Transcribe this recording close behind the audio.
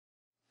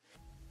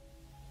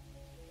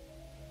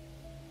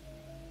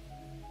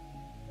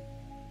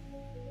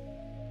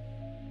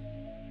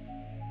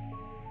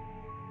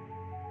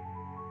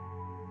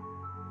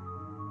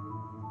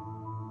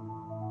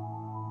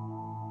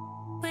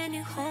when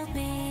you hold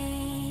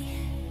me.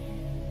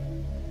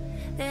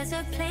 There's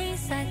a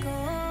place I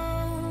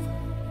go,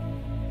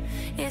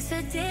 it's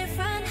a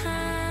different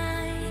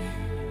high.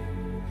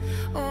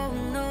 Oh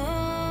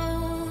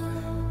no,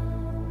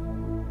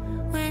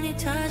 when you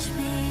touch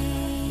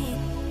me,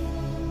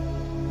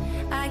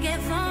 I get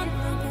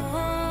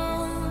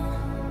vulnerable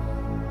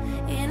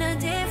in a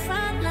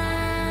different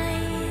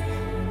light.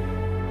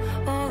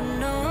 Oh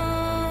no,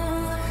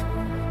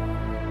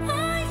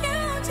 are you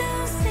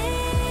too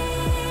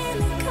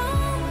cynical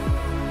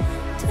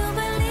to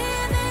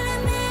believe in a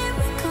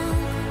miracle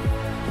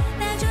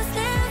that just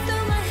slipped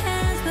through my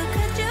hands? But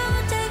could you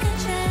take a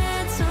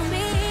chance on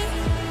me?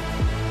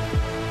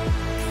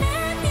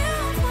 Can you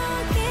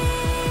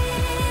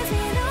forgive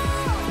it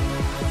all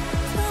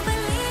to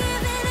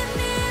believe in a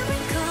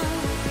miracle?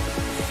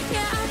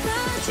 Yeah, I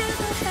put you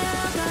to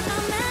hell, but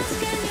I'm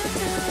asking you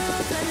to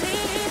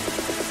believe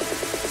in a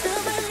miracle. To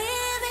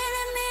believe in a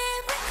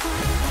miracle.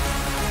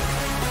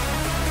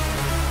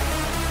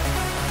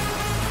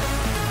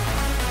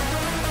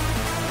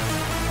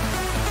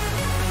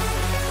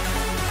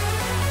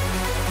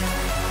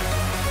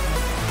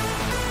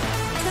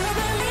 To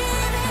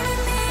believe in a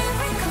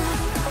miracle.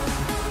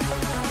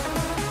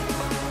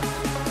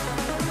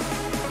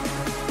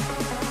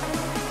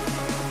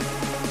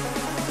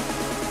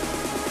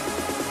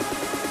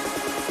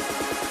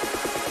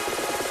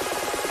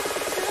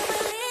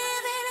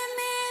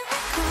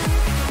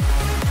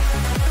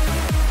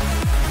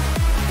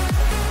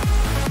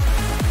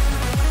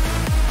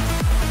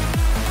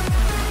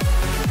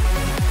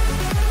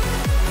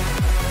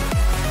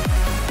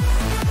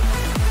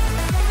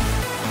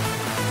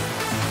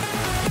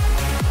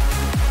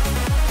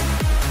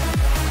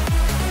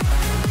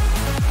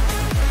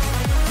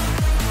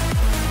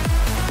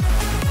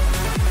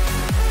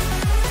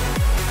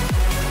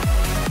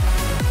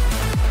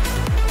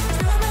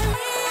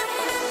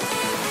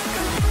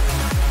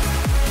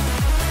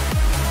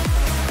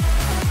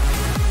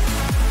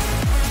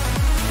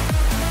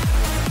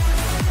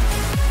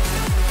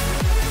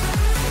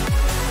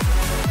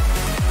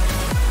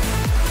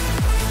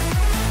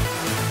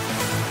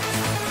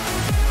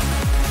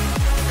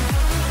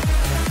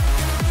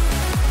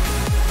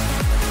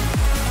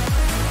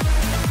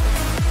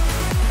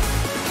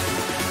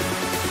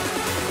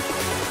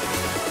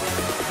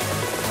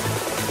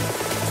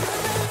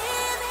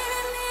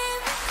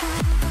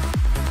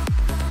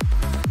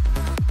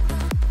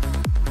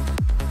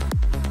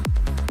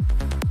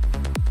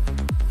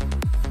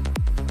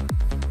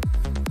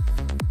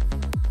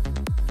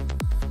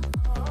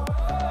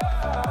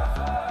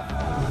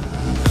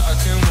 I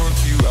can work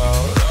you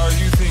out. Are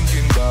you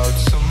thinking about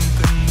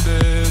something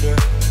better?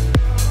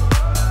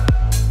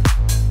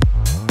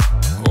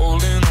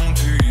 Holding on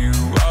to you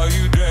while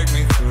you drag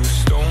me through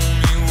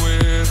stormy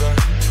weather.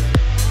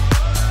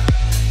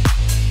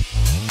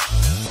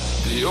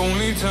 The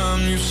only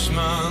time you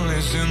smile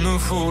is in the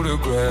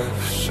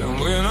photographs, and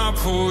when I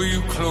pull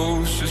you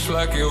close, it's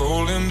like you're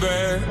holding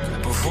back.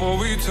 Before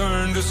we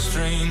turn to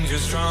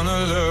strangers, trying to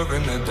love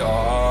in the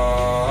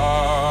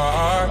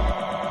dark.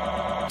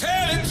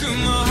 Tell it to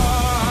my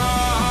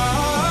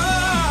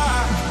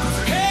heart, 'cause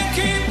I can't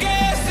keep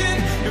guessing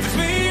if it's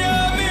me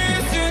you're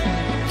missing.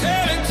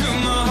 Tell it to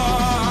my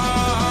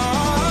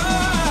heart.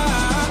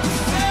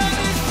 Tell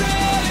it,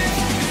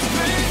 it's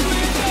place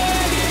we're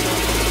dating.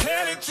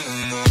 Tell it to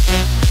my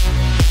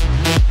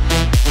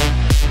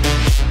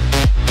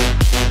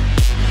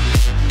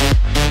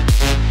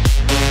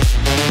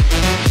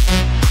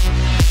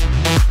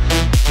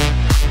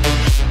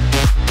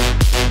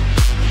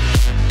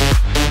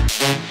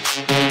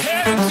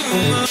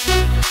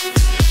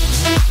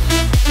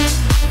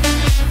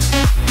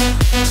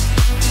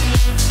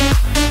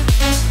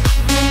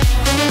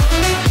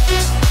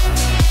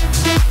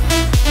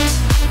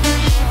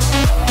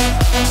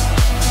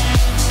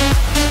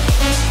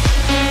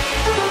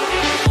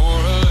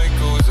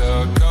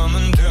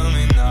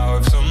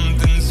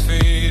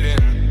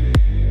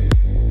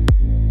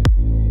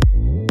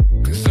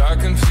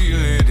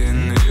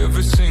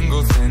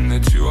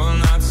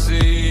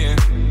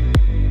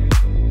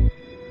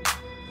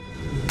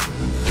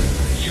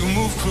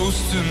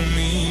to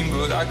me,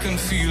 but I can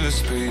feel the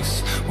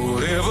space.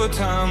 Whatever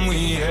time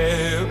we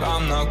have,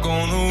 I'm not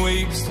gonna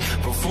waste.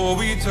 Before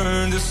we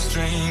turn to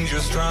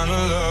strangers, trying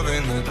to love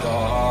in the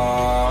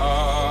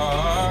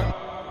dark.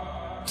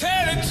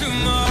 Tell it to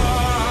my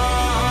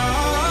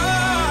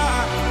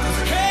heart, 'cause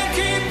I can't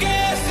keep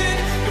guessing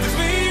if it's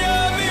me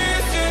you're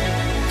missing.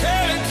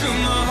 Tell it to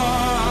my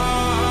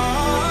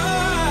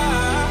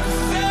heart.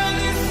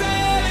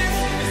 Silence,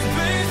 it's a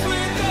place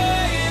we're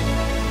dating.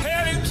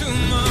 Tell it to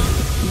my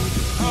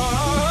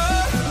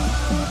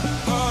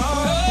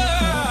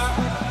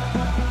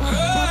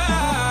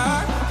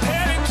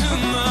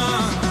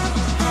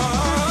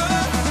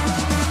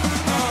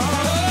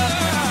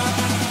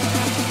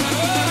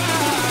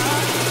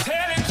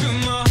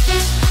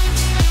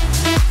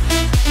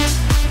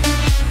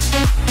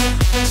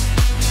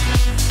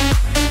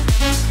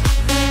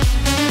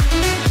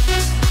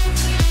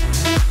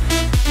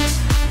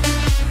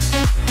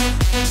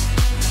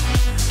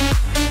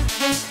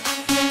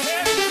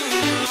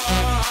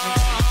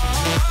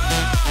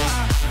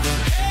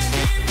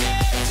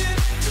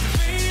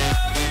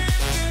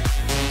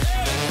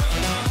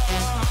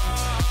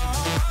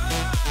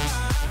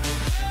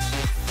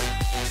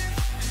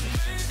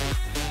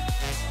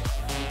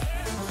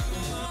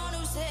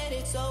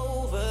it's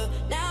over.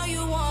 Now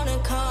you wanna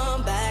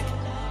come back.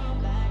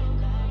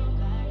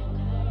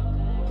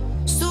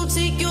 So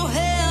take your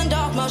hand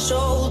off my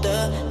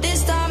shoulder.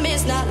 This time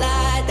it's not like